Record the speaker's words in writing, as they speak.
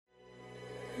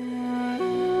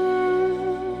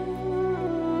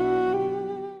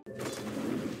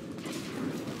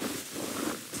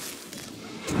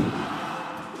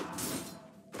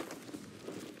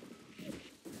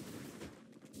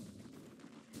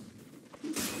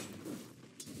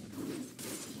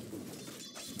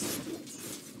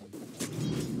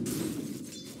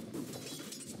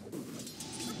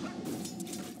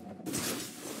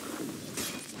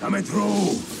Coming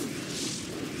through.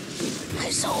 My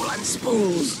soul on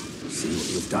spools. See what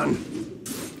you've done?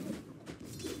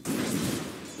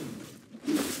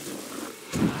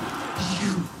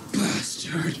 You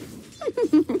bastard!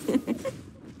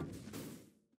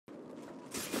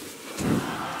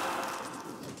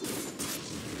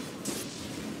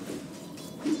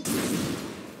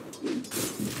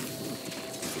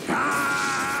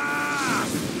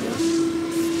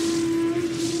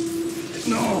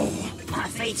 No! Our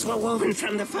fates were woven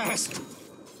from the first.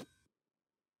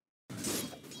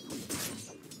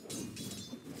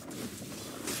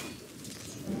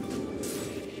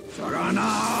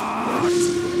 Juggernaut! I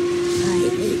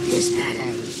hate this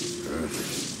pattern.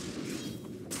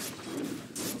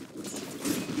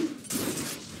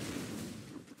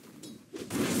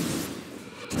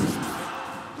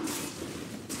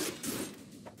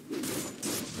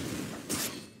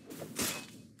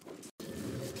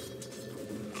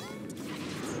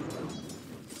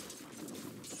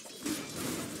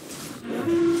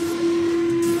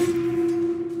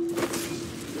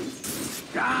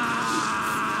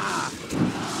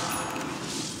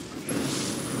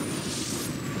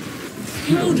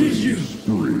 How did you?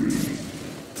 Fury!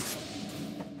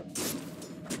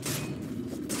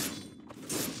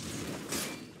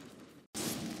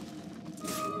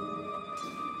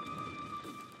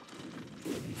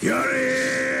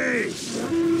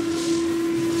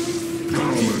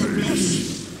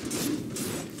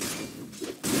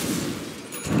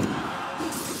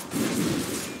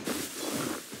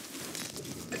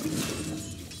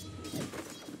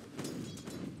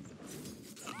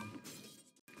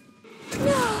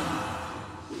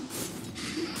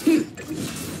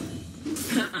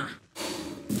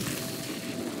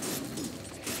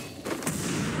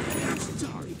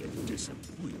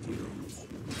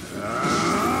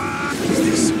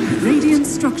 Radiant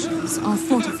structures are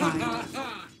fortified.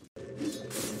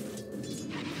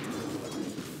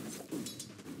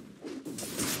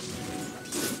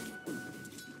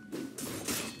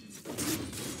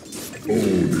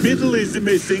 Middle is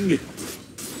missing.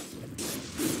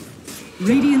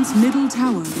 Radiant's middle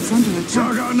tower is under attack.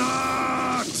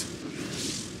 Juggernaut!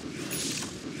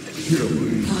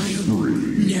 I'll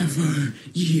never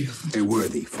yield. A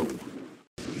worthy fool.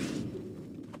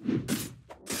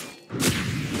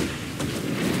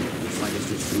 Looks like it's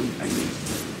just you and me.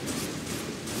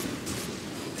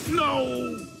 No!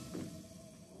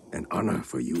 An honor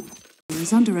for you.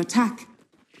 Is under attack.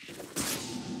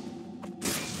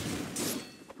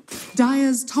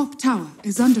 Dire's top tower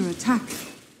is under attack.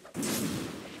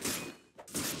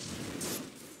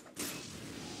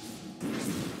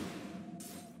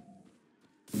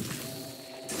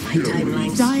 My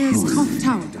timeline. Dire's top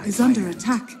tower is under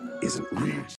attack. Isn't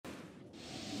honor.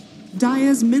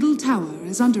 Dire's middle tower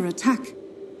is under attack.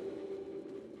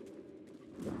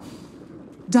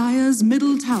 Dire's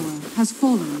middle tower has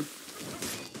fallen.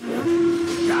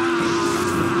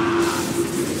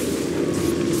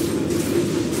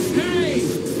 Hey!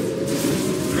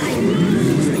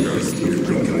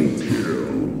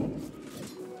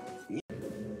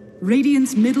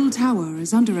 Radiant's middle tower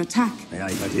is under attack. May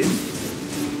I cut in?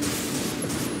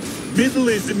 Middle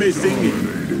is missing.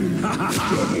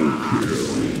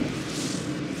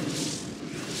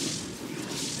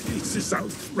 This is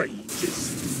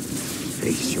outrageous.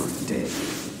 Face your dead.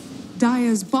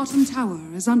 Dire's bottom tower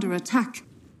is under attack.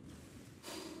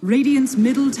 Radiant's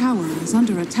middle tower is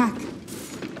under attack.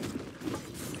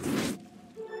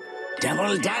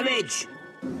 Double damage.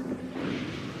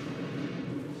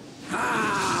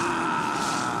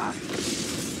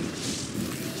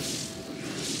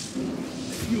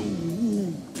 You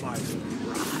wound my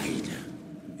pride.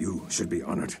 You should be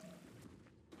honored.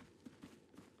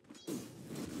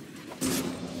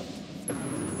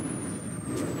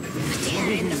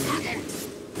 They're in the pattern.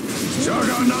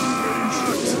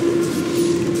 Juggernaut!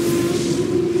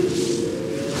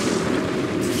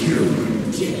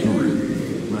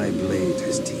 My blade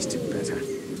has tasted better.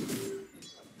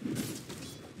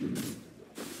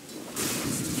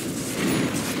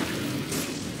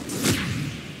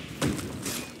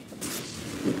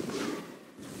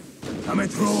 Coming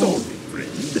through. Sorry, friend.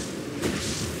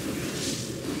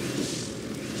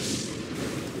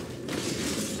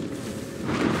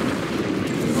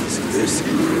 What's this?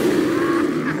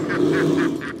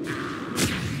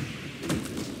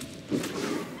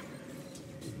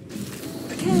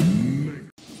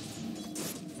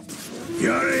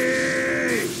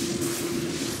 Fury!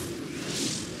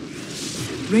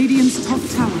 Radiant's top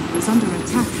tower is under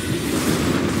attack.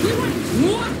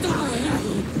 What the hell?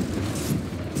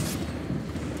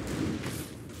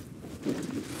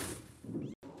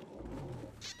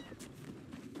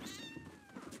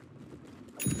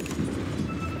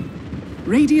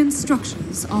 Radiant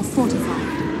structures are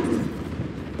fortified.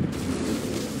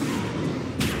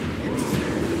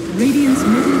 Radiant's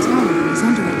middle tower is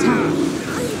under attack.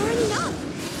 I'm burning up.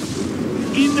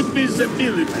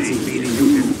 Invisibility. Beating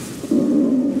you.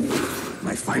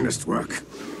 My finest work.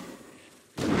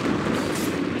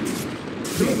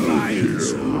 The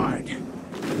lion's heart.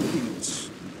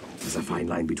 There's a fine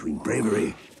line between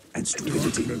bravery and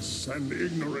stupidity. Darkness and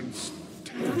ignorance.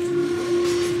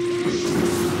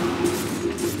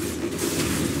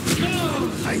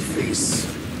 I face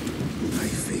my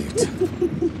fate.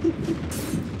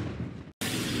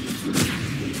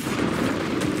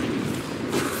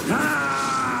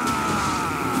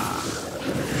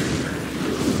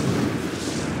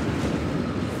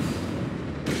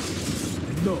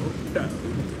 No doubt.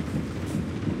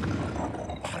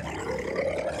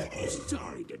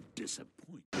 Sorry to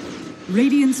disappoint.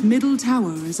 Radiant's middle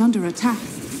tower is under attack.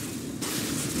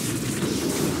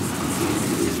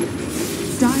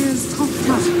 Dire's top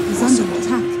tower is under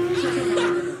attack.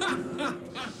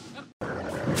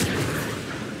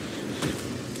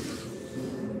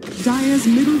 Dire's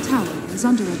middle tower is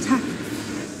under attack.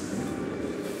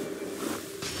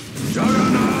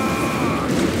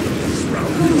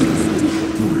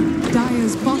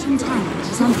 Dire's bottom tower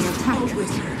is under attack.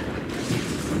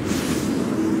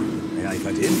 May I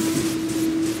cut in?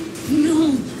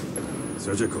 No!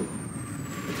 Surgical.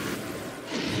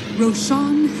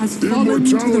 Roshan has fallen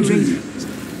to the Radiant.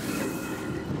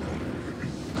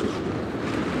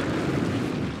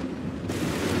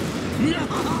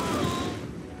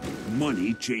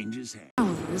 Money changes hands.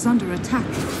 Tower is under attack.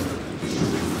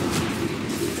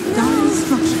 Dire's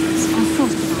structures are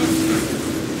fortified.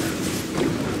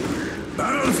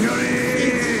 Battle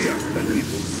Fury! Just a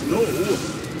little slow.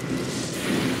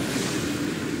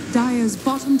 Dire's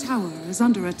bottom tower is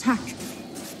under attack.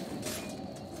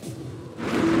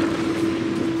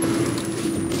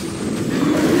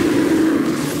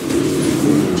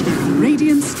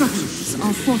 Radiant structures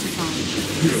are fortified.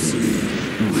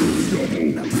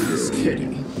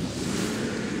 Kidding.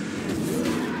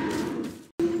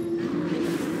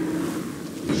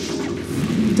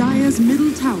 Dire's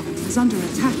middle tower is under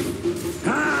attack.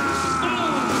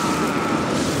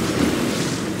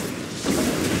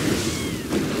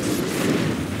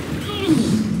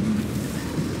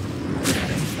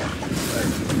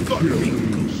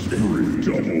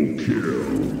 Double kill.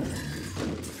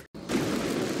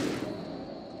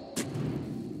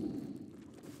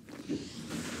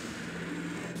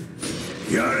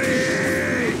 Fury!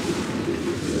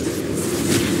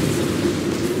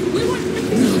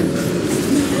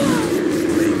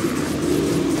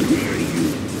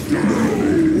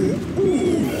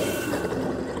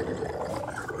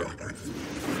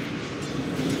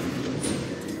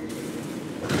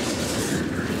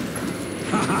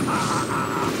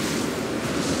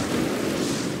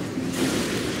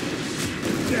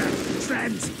 Death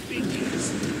transfigures.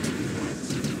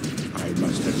 I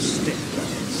must have stepped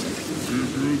on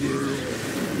something.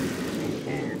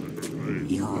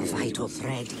 Your vital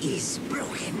thread is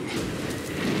broken.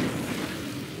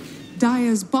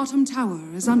 Dire's bottom tower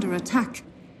is under attack.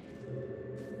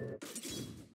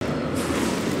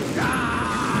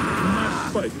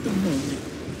 Not quite the moment.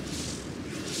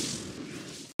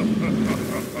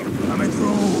 Coming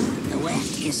through! The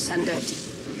weft is sundered.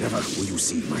 Never will you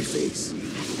see my face.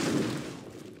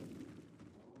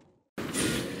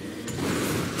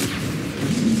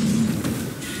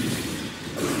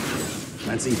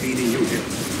 Fancy feeding you here.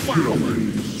 Wow,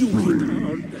 you hit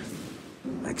hard.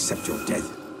 Accept your death.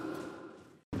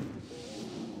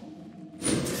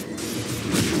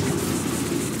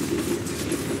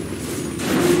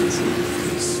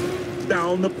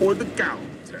 Down for the count.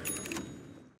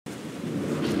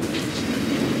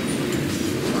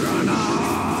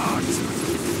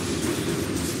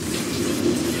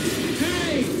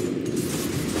 Hey!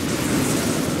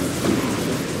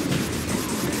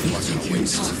 What a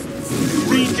waste.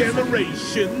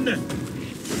 Regeneration.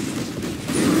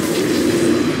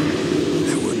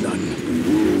 There were none.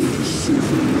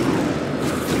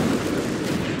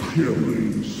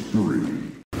 Killing spree.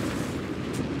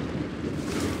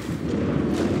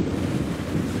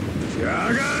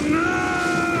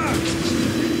 Juggernaut!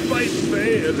 Fight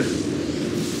fair.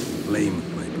 Blame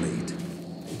my blade.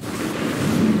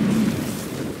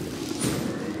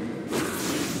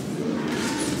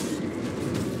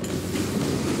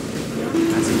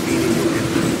 Fancy feeding you here.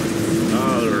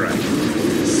 All right.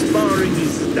 Sparring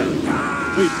is done.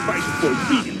 We fight for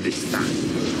real this time.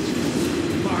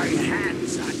 My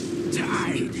hands are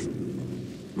tied.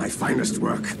 My finest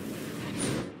work.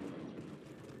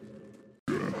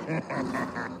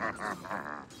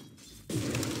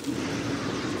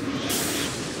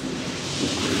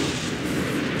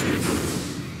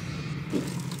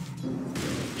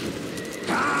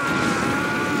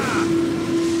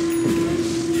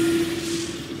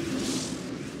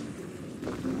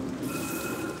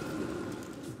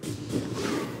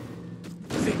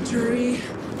 victory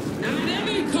at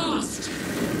any cost!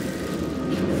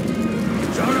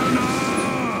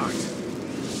 Juggernaut!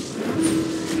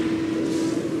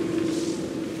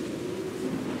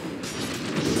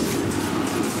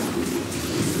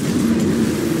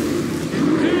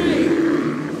 Hey!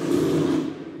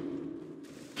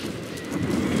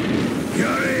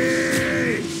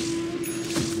 Fury!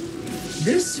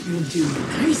 This will do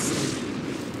nicely.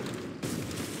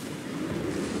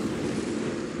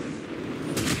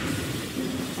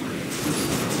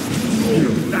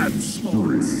 That's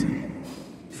smart.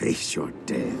 Face your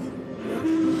death.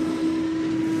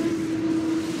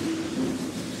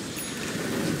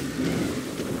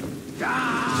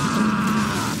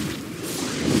 Ah!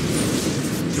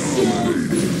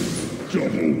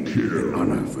 Double kill.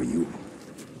 Honor for you.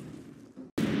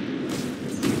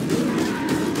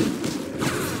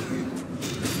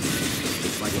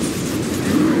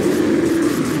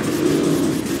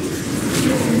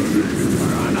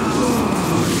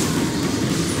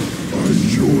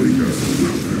 Enjoy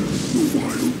the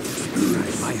wild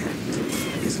spirit. My hand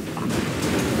is an honor.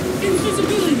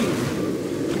 Invisibility!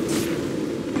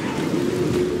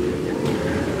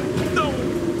 No!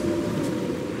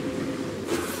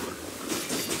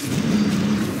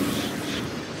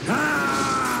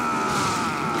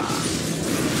 Ah!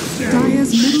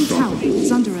 Dire's middle tower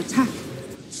is under attack.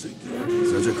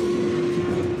 Surgical.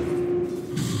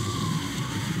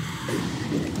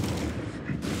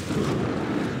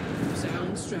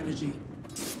 Sound strategy.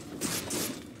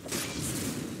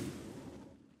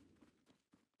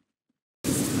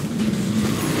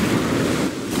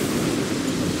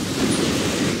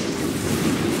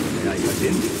 Yeah, you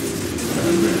didn't.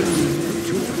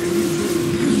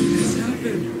 This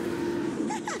happened.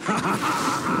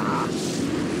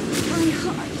 My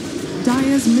heart.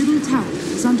 Dire's middle tower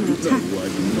is under attack. Why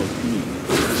not me?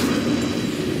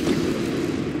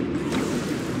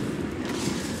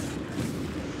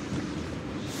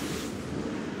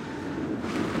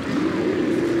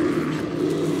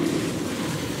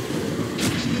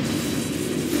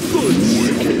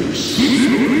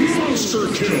 Monster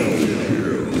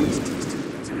kill!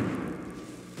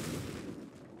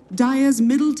 Dire's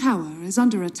middle tower is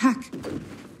under attack.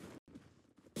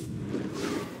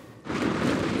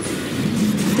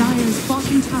 Dire's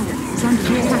bottom tower is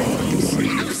under attack.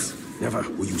 Never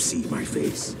will you see my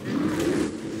face.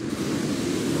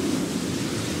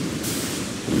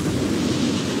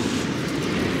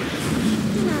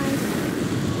 Denied.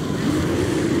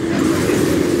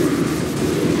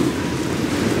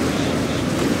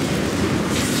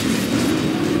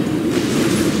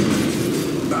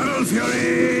 Battle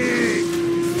Fury!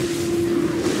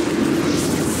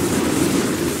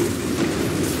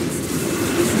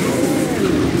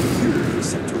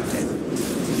 Accept your death.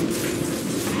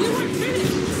 You weren't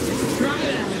finished! Try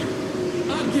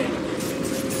that! Again!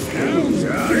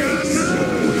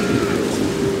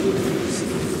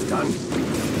 Done.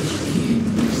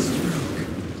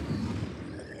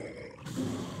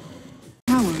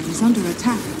 Tower is under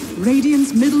attack.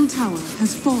 Radiant's middle tower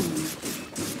has fallen.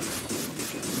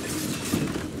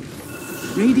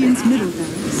 Radiant's middle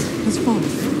barracks has fallen.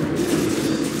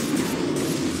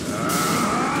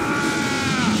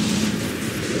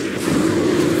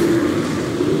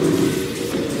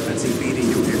 Fancy beating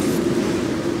you here.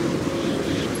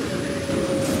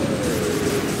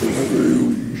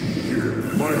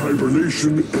 My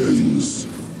hibernation ends.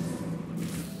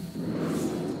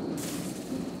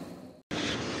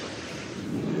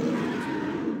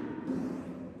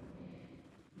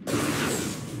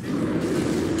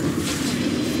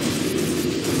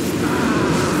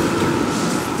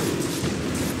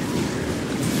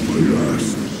 My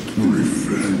last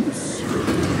defense.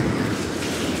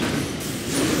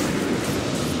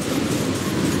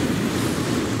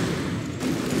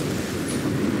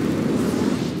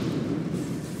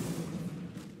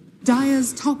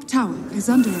 Dire's top tower is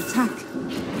under attack.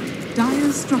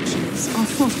 Dire's structures are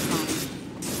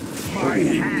fortified. My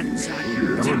hands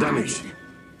are Double damage.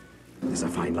 There's a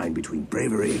fine line between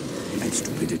bravery and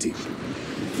stupidity.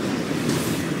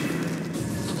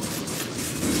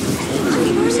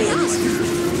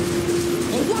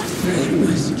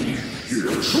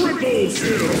 triple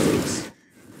kills.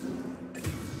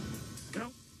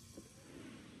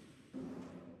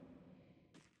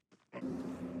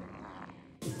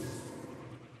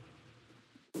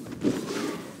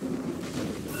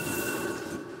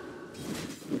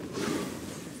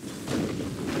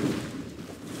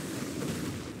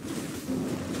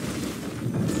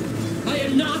 I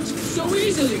am not so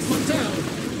easily put down.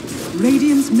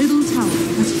 Radiant's middle tower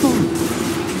has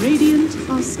fallen. Radiant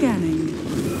are scanning.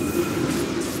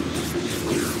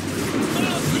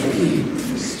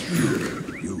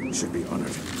 should be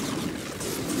honored.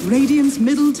 Radiant's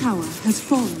middle tower has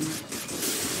fallen.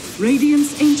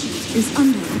 Radiant's ancient is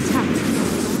under attack.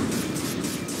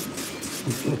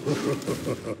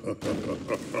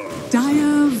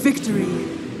 Dire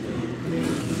victory.